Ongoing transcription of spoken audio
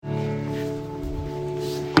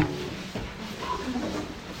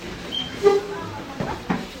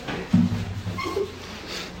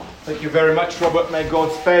Thank you very much, Robert. May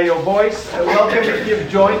God spare your voice. Welcome if you've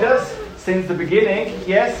joined us since the beginning.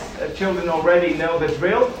 Yes, children already know the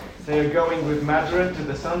drill. They're going with Barend to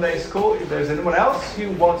the Sunday school. If there's anyone else who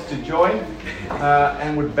wants to join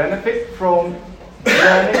and would benefit from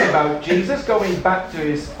learning about Jesus, going back to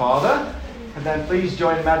his Father, and then please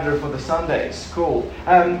join Barend for the Sunday school.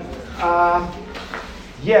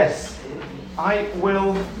 Yes, I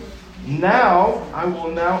will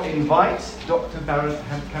now invite Dr. Barend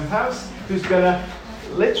Kamphuis, who's going to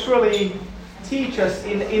literally teach us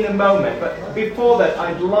in a moment. But before that,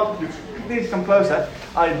 I'd love you, please come closer.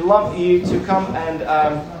 I'd love you to come and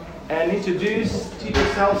introduce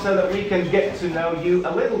yourself so that we can get to know you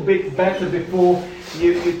a little bit better before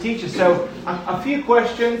you teach us. So a few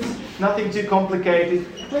questions, nothing too complicated.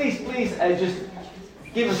 Please, just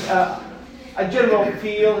give us a general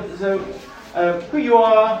feel. So who you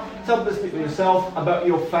are, tell us a bit of yourself, about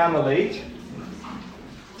your family.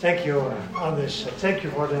 Thank you, Anders. Thank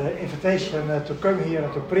you for the invitation to come here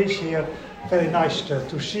and to preach here. Very nice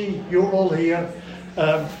to see you all here.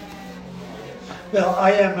 Well,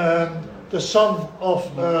 I am the son of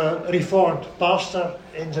a reformed pastor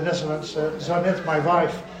in the Netherlands. Jeannette, my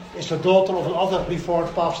wife, is the daughter of another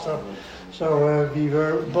reformed pastor. So we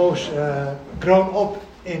were both grown up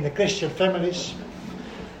in the Christian families.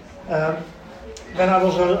 When I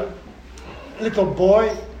was a little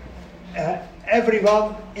boy,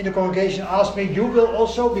 everyone in the congregation asked me, "You will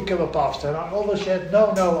also become a pastor?" And I always said,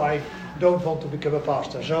 no, I don't want to become a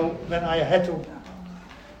pastor. So when I had to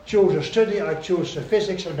choose a study, I chose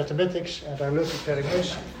physics and mathematics, and I loved it very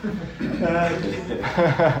much.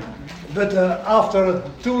 But after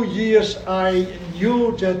 2 years, I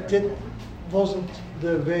knew that it wasn't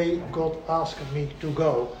the way God asked me to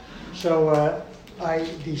go. So I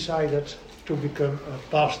decided to become a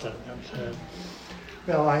pastor. And,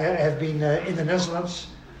 well, I have been in the Netherlands,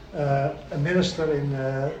 a minister in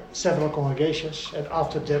several congregations, and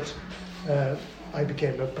after that I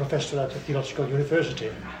became a professor at the Theological University.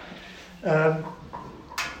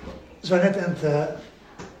 Jeannette and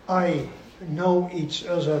I know each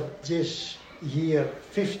other this year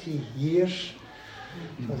 50 years.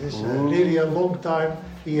 So this is really a long time.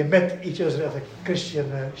 We met each other at a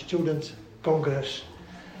Christian student congress.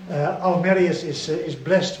 Our marriage is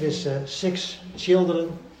blessed with 6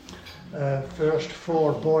 children. First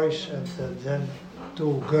 4 boys and then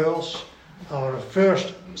 2 girls. Our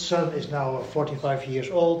first son is now 45 years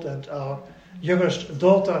old, and our youngest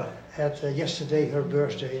daughter had yesterday her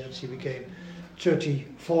birthday, and she became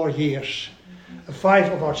 34 years.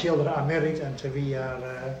 5 of our children are married, and we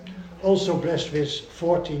are also blessed with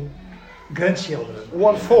 14 grandchildren.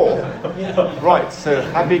 14? Yeah. Right, so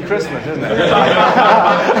happy Christmas, isn't it?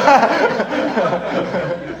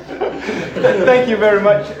 Thank you very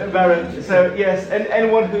much, Barend. So yes, and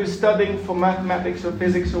anyone who's studying for mathematics or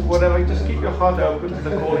physics or whatever, just keep your heart open to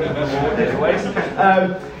the calling of the Lord anyways.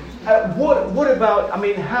 What about,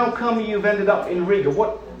 how come you've ended up in Riga?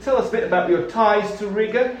 Tell us a bit about your ties to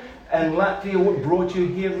Riga and Latvia. What brought you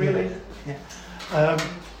here, really? Yeah.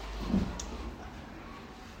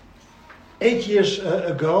 8 years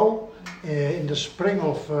ago, in the spring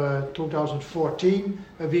of 2014,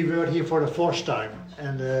 we were here for the first time,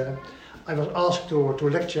 and I was asked to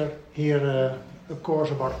lecture here a course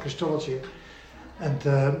about Christology, and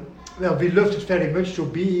well, we loved it very much to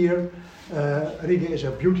be here. Riga is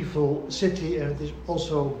a beautiful city, and it is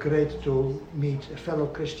also great to meet fellow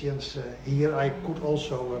Christians here. I could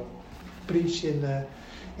also preach in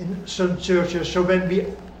some churches. So when we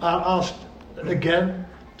are asked again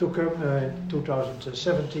to come in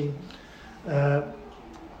 2017,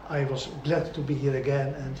 I was glad to be here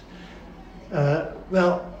again. And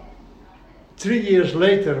well, 3 years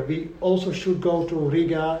later, we also should go to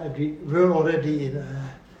Riga, and we were already in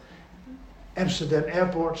Amsterdam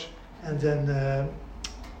airport, and then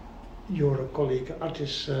your colleague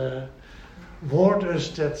Artis warned us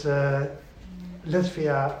that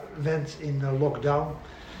Latvia went in a lockdown,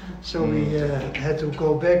 so we had to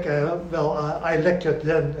go back. Well, I lectured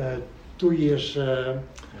then 2 years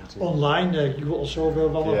online. You also were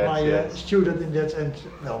one of my students in that, and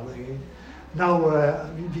well, now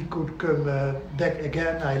we could come back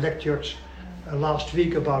again. I lectured last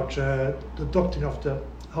week about the doctrine of the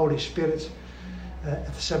Holy Spirit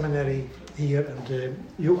at the seminary here, and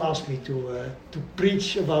you asked me to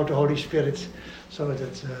preach about the Holy Spirit, so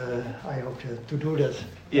that I hope to do that.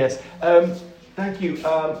 Yes, thank you,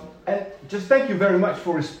 and just thank you very much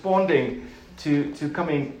for responding to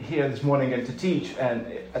coming here this morning and to teach, and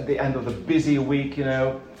at the end of the busy week,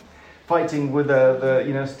 fighting with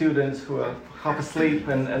the students who are half asleep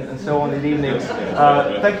and so on in the evenings.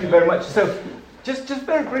 Thank you very much. So just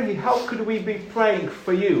very briefly, how could we be praying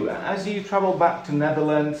for you as you travel back to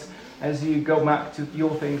Netherlands, as you go back to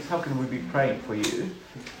your things? How can we be praying for you?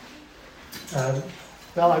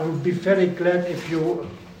 Well, I would be very glad if you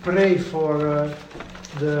pray for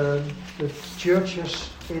the churches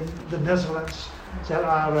in the Netherlands. There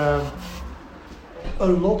are a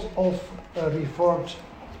lot of Reformed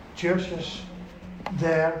churches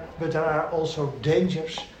there, but there are also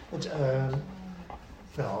dangers.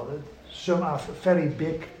 Some are very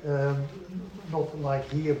big, not like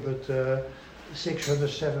here, but 600,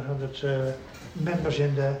 700 members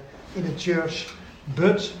in the church.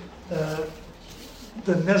 But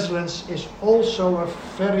the Netherlands is also a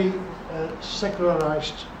very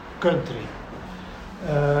secularized country.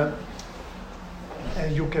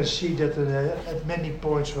 And you can see that at many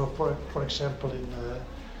points, for example,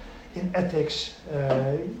 in ethics,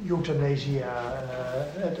 euthanasia,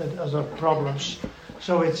 and other problems.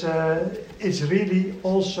 So it's really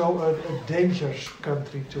also a dangerous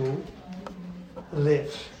country to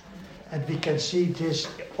live. And we can see this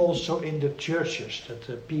also in the churches,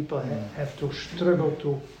 that people have to struggle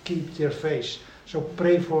to keep their faith. So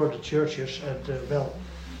pray for the churches, and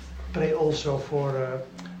pray also for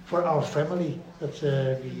our family, that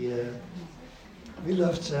we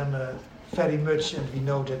love them very much, and we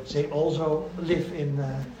know that they also live in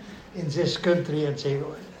this country, and they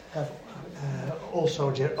have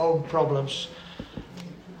also their own problems.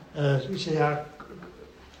 They are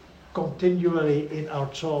continually in our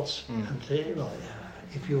thoughts, and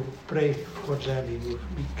if you pray for them, we will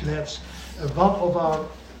be glad. One of our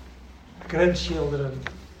grandchildren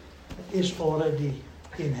is already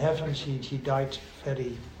in heaven. She died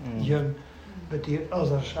very young, but the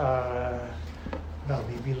others are,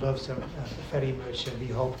 we love them very much, and we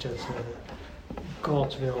hope that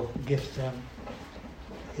God will give them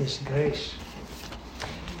His grace.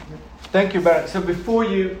 Thank you, Barend. So before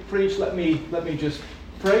you preach, let me just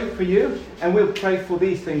pray for you, and we'll pray for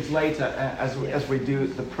these things later as we do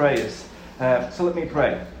the prayers. So let me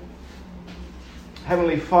pray.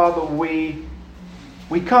 Heavenly Father, we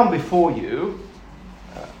come before you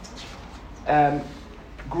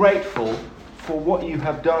grateful for what you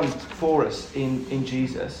have done for us in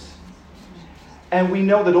Jesus. And we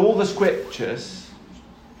know that all the scriptures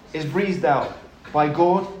is breathed out by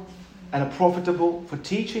God and are profitable for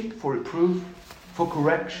teaching, for reproof, for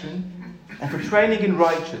correction, and for training in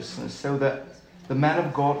righteousness, so that the man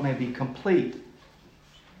of God may be complete,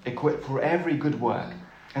 equipped for every good work.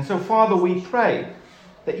 And so, Father, we pray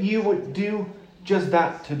that you would do just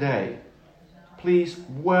that today. Please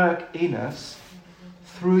work in us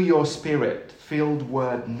through your Spirit-filled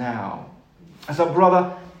word now. As our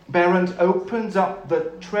brother Barend opens up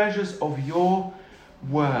the treasures of your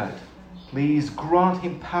word, please grant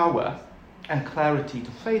him power and clarity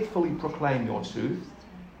to faithfully proclaim your truth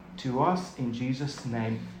to us in Jesus'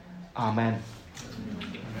 name. Amen.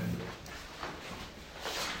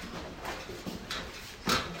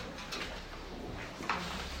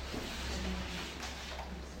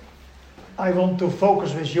 I want to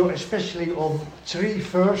focus with you especially on 3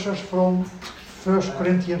 verses from 1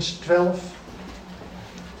 Corinthians 12.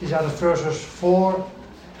 These are the verses 4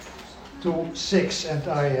 to 6, and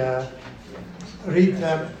I read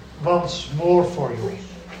them once more for you.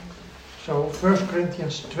 So 1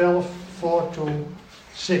 Corinthians 12, 4 to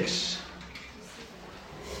 6.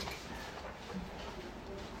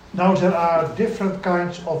 Now there are different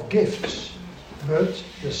kinds of gifts, but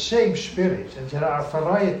the same Spirit, and there are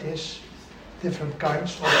varieties, different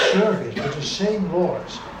kinds of service, but the same Lord.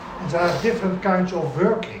 And there are different kinds of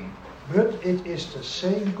working, but it is the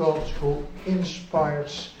same God who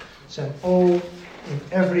inspires them all in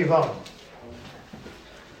everyone.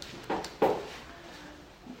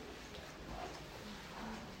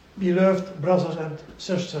 Beloved brothers and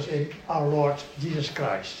sisters in our Lord Jesus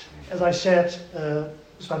Christ, as I said,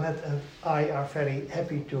 Svanette and I are very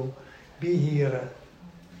happy to be here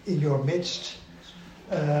in your midst.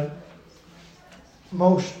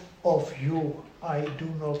 Most of you I do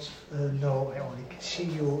not know, I only see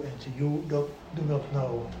you, and you do not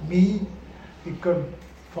know me. We come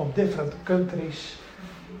from different countries,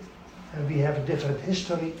 and we have a different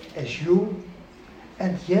history as you,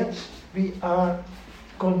 and yet we are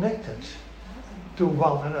connected to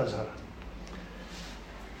one another.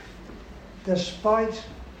 Despite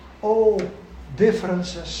all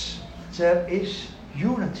differences, there is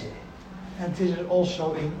unity, and this is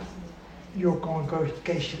also in your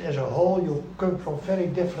congregation as a whole. You come from very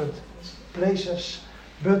different places,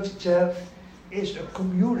 but there is a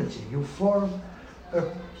community. You form a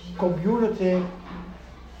community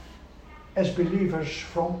as believers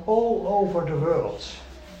from all over the world.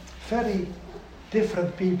 Very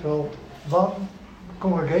different people, one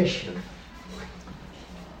congregation.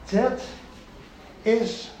 That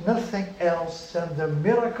is nothing else than the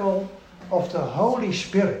miracle of the Holy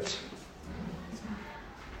Spirit.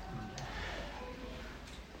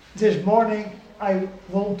 This morning I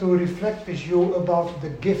want to reflect with you about the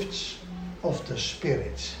gifts of the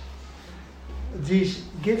Spirit. These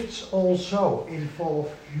gifts also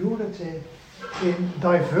involve unity in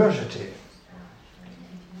diversity.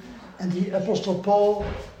 And the Apostle Paul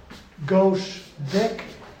goes back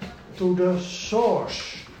to the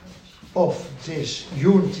source of this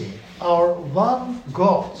unity, our one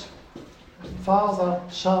God, Father,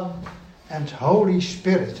 Son, and Holy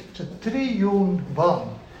Spirit, the triune one.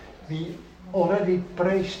 We already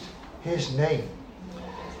praised his name.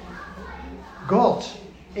 God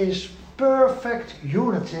is perfect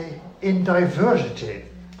unity in diversity,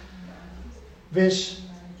 with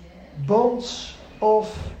bonds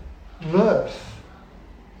of love.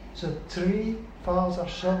 The three, Father,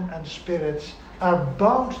 Son, and Spirit, are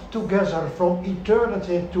bound together from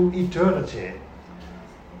eternity to eternity.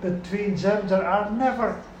 Between them there are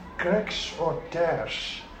never cracks or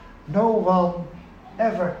tears. No one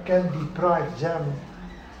ever can deprive them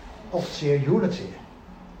of their unity.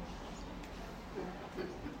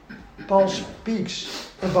 Paul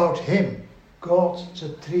speaks about him, God the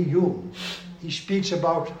triune. He speaks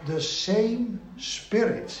about the same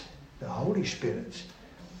Spirit, the Holy Spirit.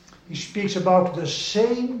 He speaks about the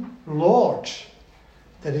same Lord,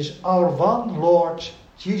 that is our one Lord,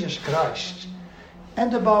 Jesus Christ.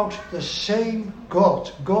 And about the same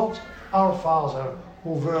God, God our Father,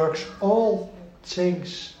 who works all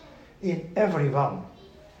things in everyone.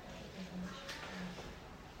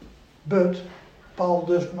 But Paul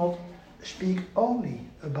does not speak only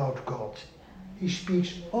about God. He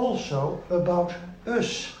speaks also about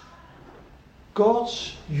us.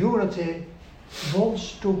 God's unity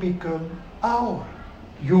wants to become our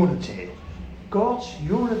unity. God's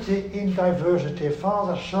unity in diversity,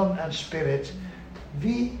 Father, Son, and Spirit.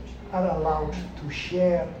 We are allowed to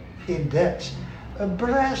share in that. A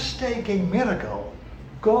breathtaking miracle.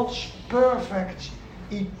 God's perfect,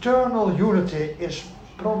 eternal unity is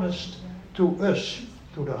promised to us,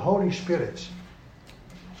 to the Holy Spirit.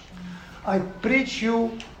 I preach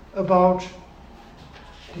you about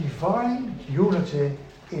divine unity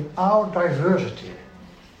in our diversity.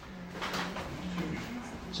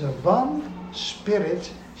 The one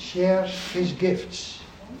Spirit shares his gifts.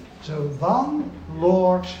 The one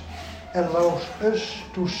Lord allows us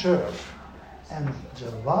to serve. And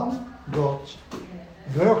the one God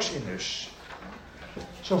works in us.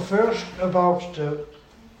 So first about the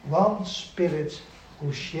one Spirit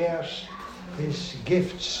who shares his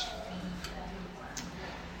gifts.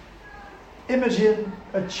 Imagine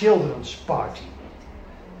a children's party.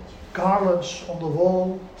 Garlands on the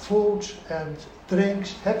wall, food and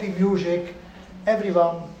drinks, happy music.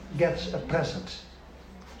 Everyone gets a present.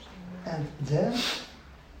 And then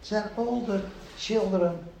all the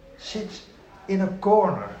children sit in a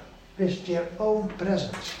corner with their own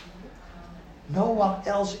presents. No one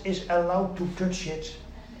else is allowed to touch it.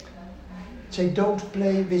 They don't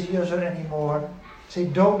play with each other anymore. They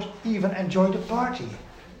don't even enjoy the party.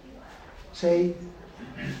 They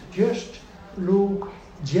just look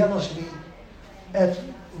jealously at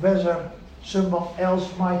whether someone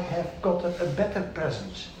else might have gotten a better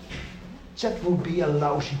present. That would be a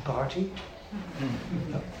lousy party.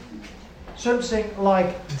 Something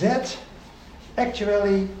like that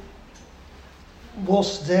actually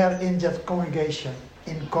was there in that congregation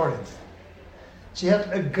in Corinth. They had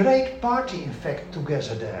a great party, in fact,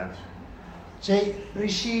 together there. They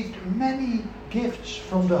received many gifts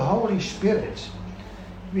from the Holy Spirit.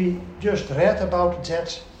 We just read about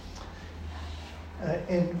that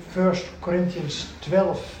in 1 Corinthians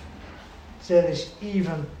 12. There is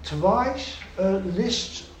even twice a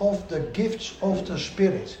list of the gifts of the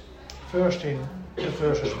Spirit. First in the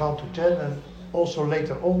verses 1 to 10 and also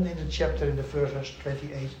later on in the chapter in the verses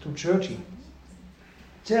 28 to 30.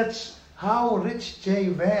 That's how rich they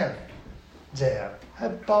were there.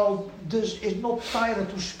 And Paul thus is not tired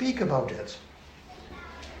to speak about that.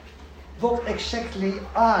 What exactly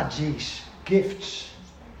are these gifts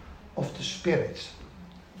of the Spirit?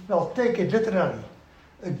 Well, take it literally.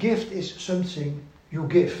 A gift is something you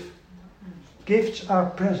give. Gifts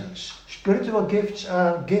are presents. Spiritual gifts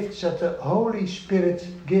are gifts that the Holy Spirit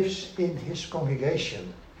gives in his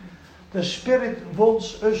congregation. The Spirit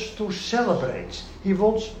wants us to celebrate. He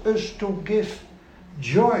wants us to give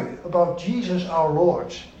joy about Jesus our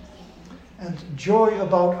Lord and joy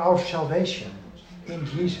about our salvation in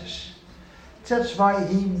Jesus. That's why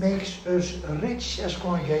he makes us rich as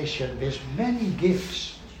congregation with many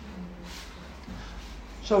gifts.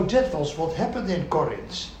 So that was what happened in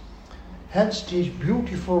Corinth. Hence these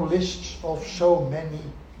beautiful lists of so many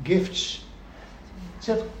gifts.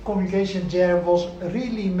 That congregation there was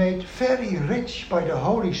really made very rich by the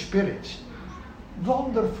Holy Spirit.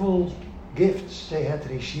 Wonderful gifts they had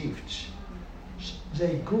received.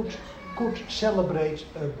 They could celebrate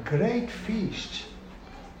a great feast.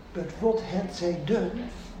 But what had they done?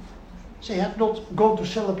 They had not gone to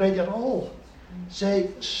celebrate at all. They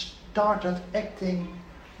started acting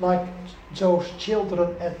like those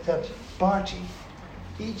children at that party,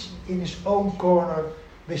 each in his own corner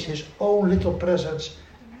with his own little presents,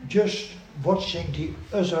 just watching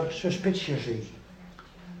the other suspiciously.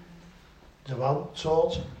 The one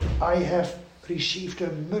thought, I have received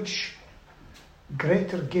a much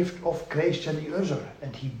greater gift of grace than the other,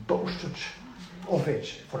 and he boasted of it.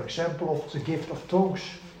 For example, of the gift of tongues.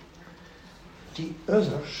 The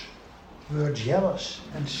others were jealous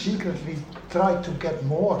and secretly tried to get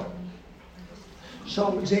more.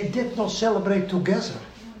 So they did not celebrate together.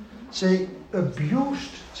 They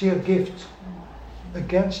abused their gift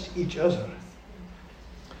against each other.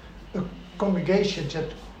 A congregation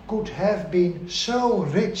that could have been so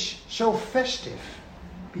rich, so festive,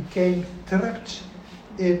 became trapped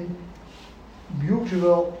in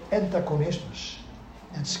mutual antagonisms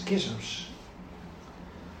and schisms.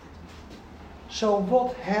 So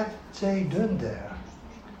what had they done there?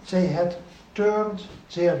 They had turned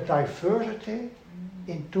their diversity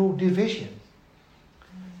into division.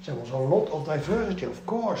 There was a lot of diversity, of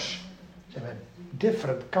course. There were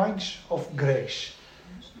different kinds of grace.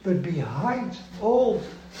 But behind all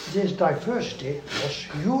this diversity was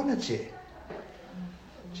unity.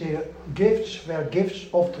 Their gifts were gifts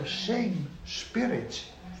of the same Spirit.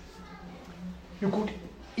 You could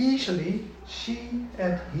easily see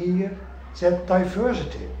and hear that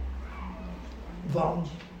diversity. One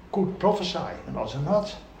could prophesy, another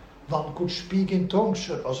not. One could speak in tongues,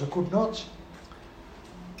 another could not.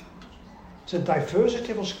 The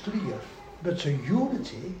diversity was clear, but the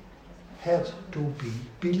unity had to be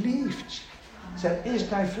believed. There is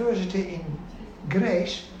diversity in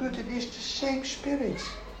grace, but it is the same Spirit.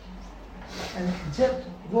 And that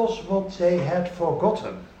was what they had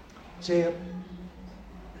forgotten. Their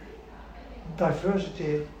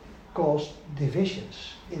diversity caused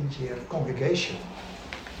divisions in their congregation.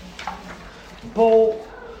 Paul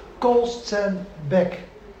calls them back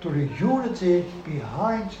to the unity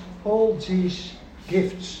behind all these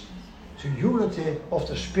gifts, the unity of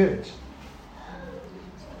the Spirit.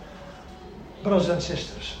 Brothers and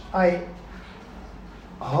sisters, I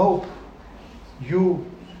hope you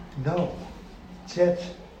know that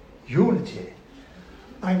unity.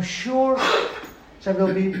 I'm sure there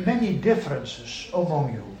will be many differences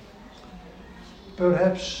among you.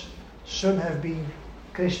 Perhaps some have been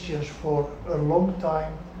Christians for a long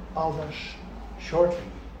time, others shortly.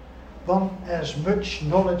 One has much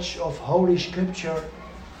knowledge of Holy Scripture,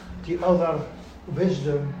 the other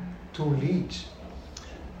wisdom to lead.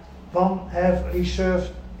 One have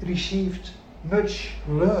received much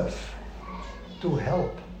love to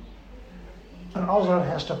help. Another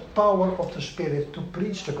has the power of the Spirit to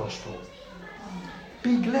preach the gospel.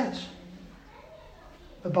 Be glad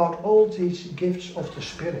about all these gifts of the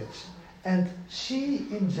Spirit and see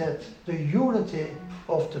in that the unity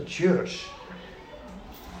of the church.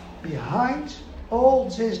 Behind all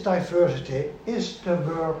this diversity is the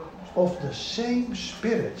work of the same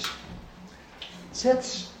Spirit.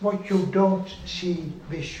 That's what you don't see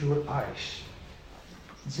with your eyes.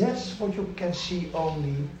 That's what you can see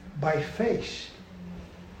only by faith.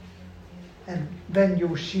 And when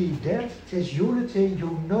you see that, this unity,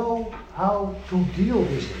 you know how to deal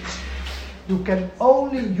with it. You can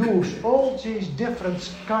only use all these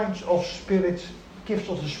different kinds of Spirit, gifts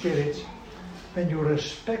of the Spirit, when you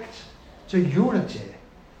respect the unity.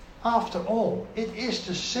 After all, it is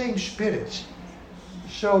the same Spirit.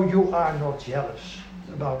 So you are not jealous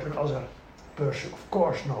about another person, of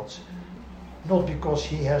course not. Not because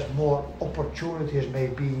he has more opportunities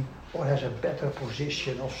maybe, or has a better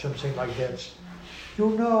position or something like that.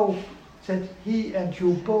 You know that he and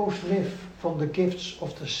you both live from the gifts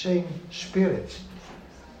of the same Spirit.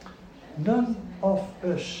 None of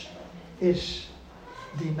us is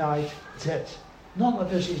denied that. None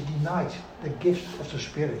of us is denied the gift of the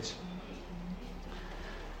Spirit.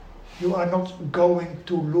 You are not going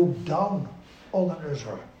to look down on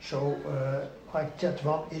another. So, like that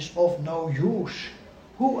one is of no use.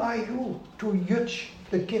 Who are you to judge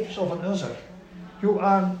the gifts of another? You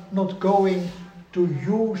are not going to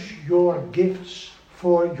use your gifts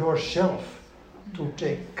for yourself to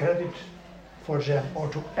take credit for them or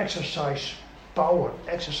to exercise power.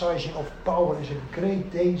 Exercising of power is a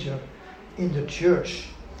great danger in the church.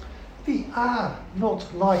 We are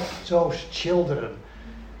not like those children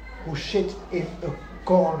who sit in a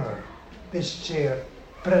corner with their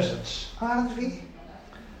presents, aren't we?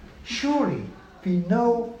 Surely we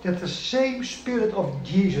know that the same Spirit of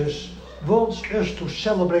Jesus wants us to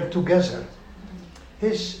celebrate together.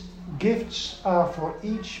 His gifts are for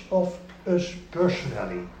each of us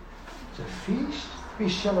personally. The feast we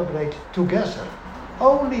celebrate together.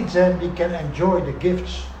 Only then we can enjoy the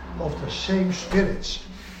gifts of the same Spirit.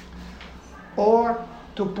 Or,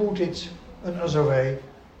 to put it another way,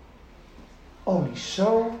 only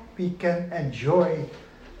so we can enjoy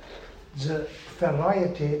the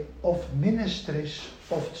variety of ministries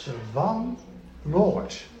of the one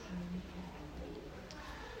Lord.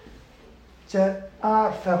 There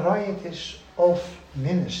are varieties of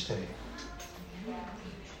ministry,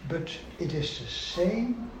 but it is the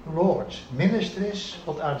same Lord. Ministries,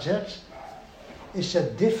 what are that? Is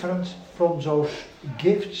that different from those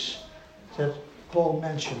gifts that Paul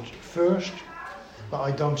mentioned first? Well,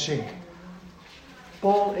 I don't think.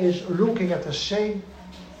 Paul is looking at the same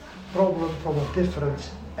problem from a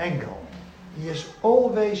different angle. He is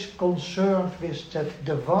always concerned with that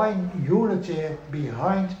divine unity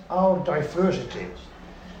behind our diversity.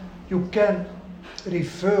 You can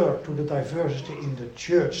refer to the diversity in the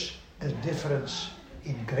church as difference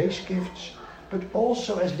in grace gifts, but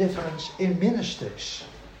also as difference in ministries.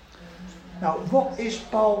 Now, what is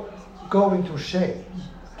Paul going to say?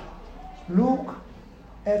 Look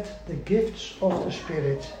at the gifts of the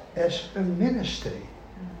Spirit as a ministry.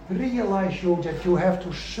 Realize you that you have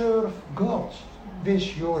to serve God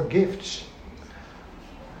with your gifts.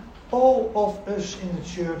 All of us in the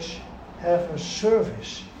church have a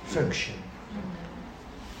service function.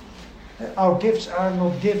 Our gifts are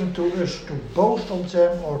not given to us to boast on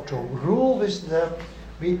them or to rule with them.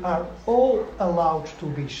 We are all allowed to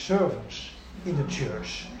be servants in the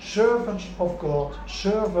church. Servants of God,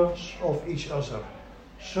 servants of each other,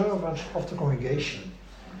 servants of the congregation.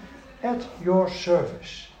 At your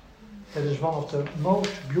service. That is one of the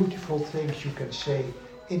most beautiful things you can say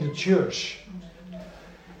in the church.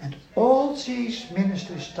 And all these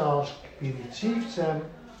ministry tasks, we receive them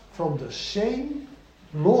from the same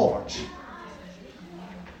Lord.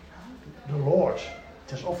 The Lord.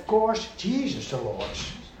 It is of course Jesus the Lord.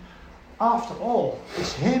 After all,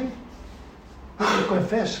 it's Him who we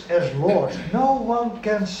confess as Lord. No one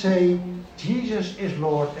can say Jesus is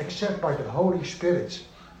Lord except by the Holy Spirit.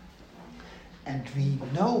 And we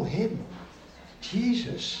know Him,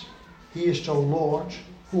 Jesus. He is the Lord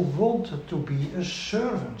who wanted to be a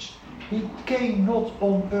servant. He came not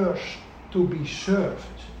on earth to be served,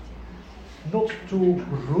 not to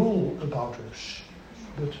rule about us,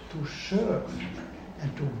 but to serve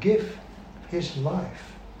and to give His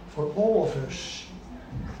life for all of us.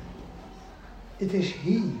 It is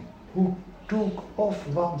He who took off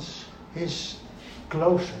once His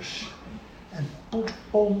clothes and put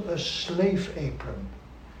on a slave apron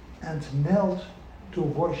and knelt to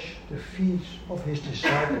wash the feet of His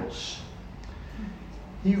disciples.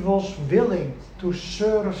 He was willing to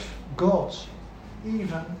serve God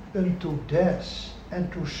even unto death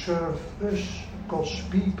and to serve us, God's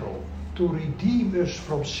people, to redeem us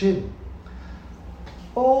from sin.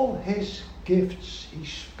 All His gifts He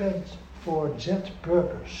spent for that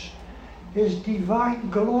purpose. His divine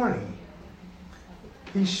glory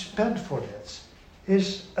He spent for that.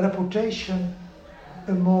 His reputation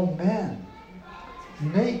among men,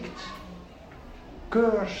 naked,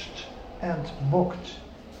 cursed and mocked,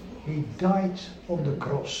 He died on the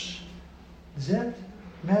cross. That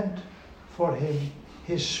meant for Him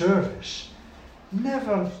His service.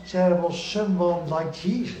 Never there was someone like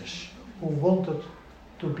Jesus who wanted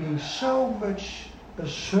to be so much a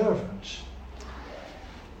servant.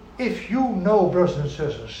 If you know, brothers and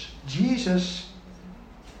sisters, Jesus,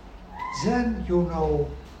 then you know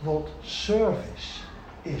what service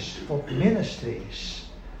is, what ministry is.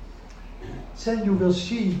 Then you will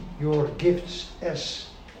see your gifts as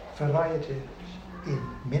varieties in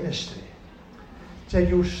ministry. Then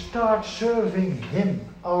you start serving Him,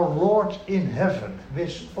 our Lord in heaven,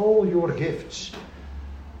 with all your gifts.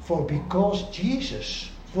 For because Jesus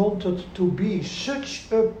wanted to be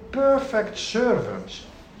such a perfect servant,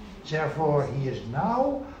 therefore He is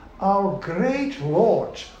now our great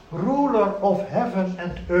Lord, ruler of heaven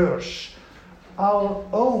and earth, our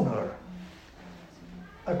owner,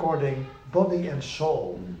 according body and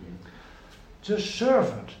soul. The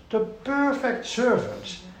servant, the perfect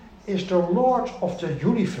servant, is the Lord of the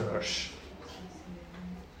universe.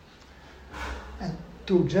 And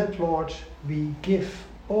to that Lord we give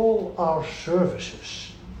all our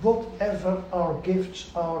services, whatever our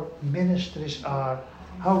gifts, our ministries are,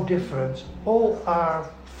 how different, all are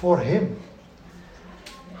for Him.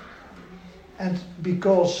 And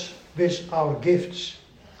because with our gifts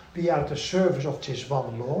we are at the service of this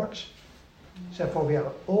one Lord, therefore we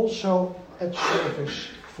are also at service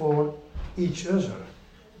for each other,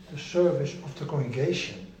 the service of the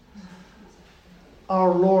congregation.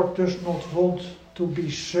 Our Lord does not want to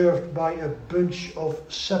be served by a bunch of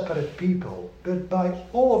separate people, but by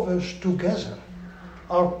all of us together.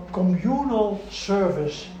 Our communal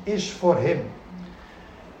service is for Him.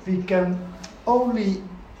 We can only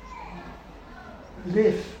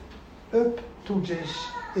live up to this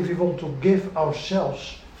if we want to give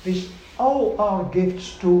ourselves with all our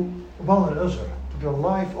gifts to one another, to the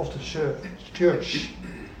life of the church.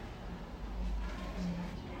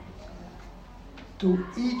 To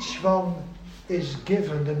each one is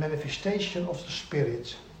given the manifestation of the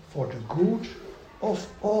Spirit for the good of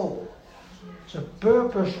all. The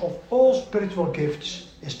purpose of all spiritual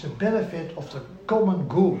gifts is the benefit of the common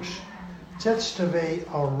good. That's the way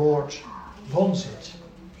our Lord wants it.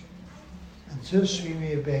 And thus we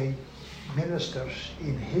may be ministers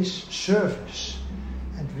in His service.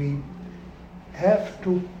 And we have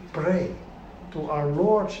to pray to our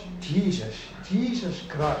Lord Jesus, Jesus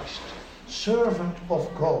Christ, servant of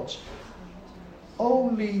God,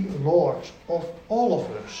 only Lord of all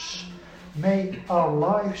of us. May our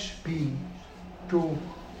lives be to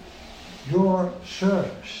your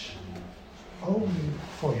service, only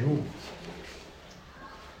for you.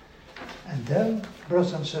 And then,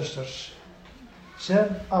 brothers and sisters,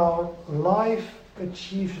 then our life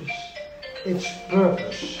achieves its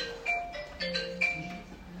purpose.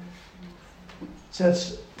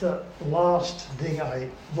 That's the last thing I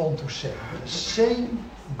want to say. The same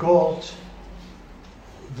God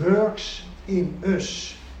works in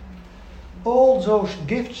us. All those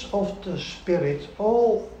gifts of the Spirit,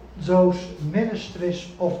 all those ministries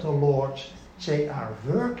of the Lord, they are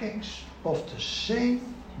workings of the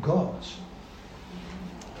same God.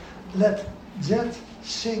 Let that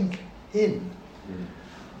sink in.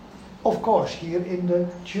 Of course, here in the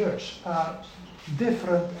church are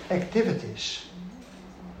different activities.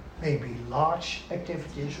 Maybe large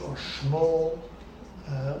activities or small,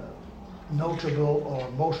 notable, or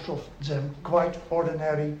most of them quite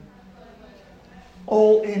ordinary.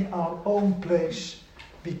 All in our own place,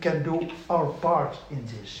 we can do our part in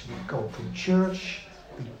this. We go to church,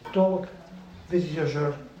 we talk with each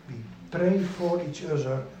other, we pray for each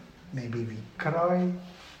other, maybe we cry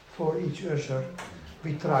for each other,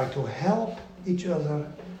 we try to help each other,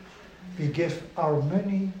 we give our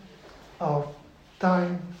money, our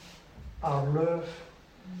time, our love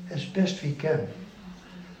as best we can.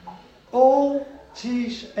 All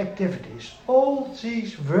these activities, all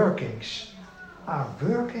these workings are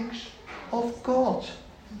workings of God.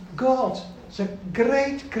 God, the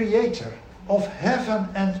great creator of heaven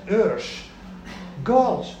and earth.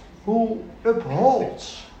 God who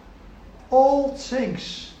upholds all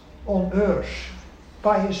things on earth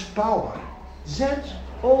by His power. That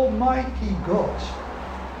Almighty God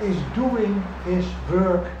is doing His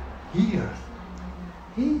work here.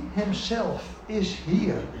 He Himself is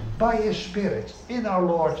here by His Spirit in our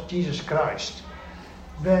Lord Jesus Christ.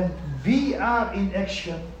 When we are in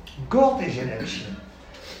action, God is in action.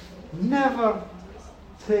 Never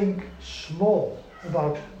think small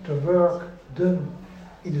about the work done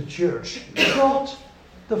in the church. God,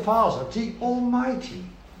 the Father, the Almighty,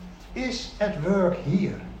 is at work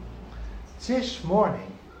here. This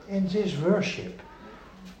morning, in this worship,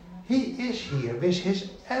 He is here with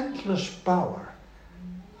His endless power.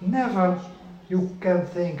 Never you can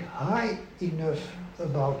think high enough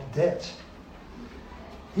about that.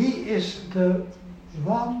 He is the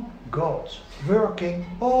one God working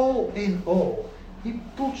all in all. He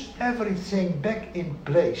puts everything back in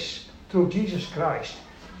place through Jesus Christ.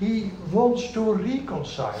 He wants to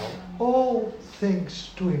reconcile all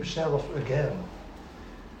things to Himself again.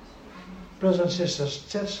 Brothers and sisters,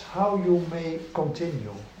 that's how you may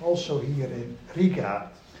continue, also here in Riga.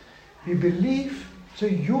 We believe the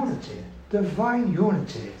unity, divine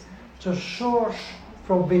unity, the source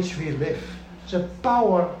from which we live, the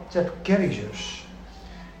power that carries us.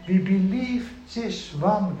 We believe this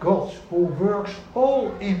one God who works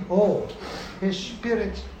all in all. His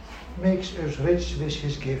Spirit makes us rich with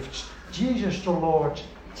His gifts. Jesus the Lord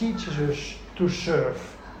teaches us to serve.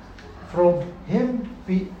 From Him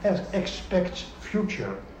we expect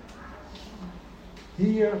future,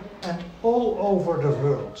 here and all over the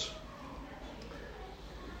world.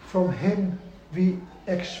 From Him we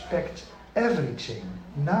expect everything,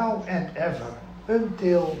 now and ever,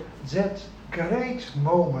 until that great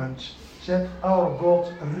moment that our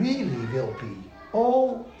God really will be,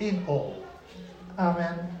 all in all.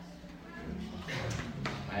 Amen.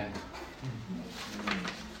 Amen.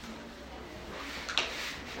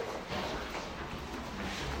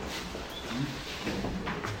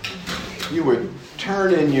 You would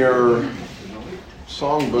turn in your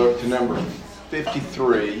songbook to number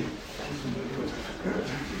 53.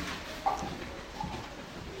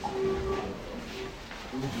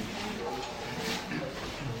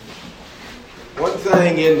 One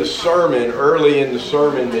thing in the sermon, early in the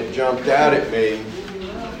sermon, that jumped out at me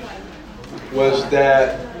was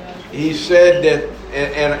that he said that,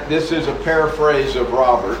 and this is a paraphrase of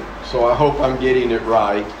Robert, so I hope I'm getting it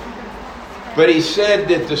right, but he said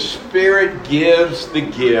that the Spirit gives the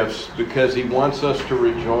gifts because he wants us to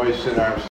rejoice in our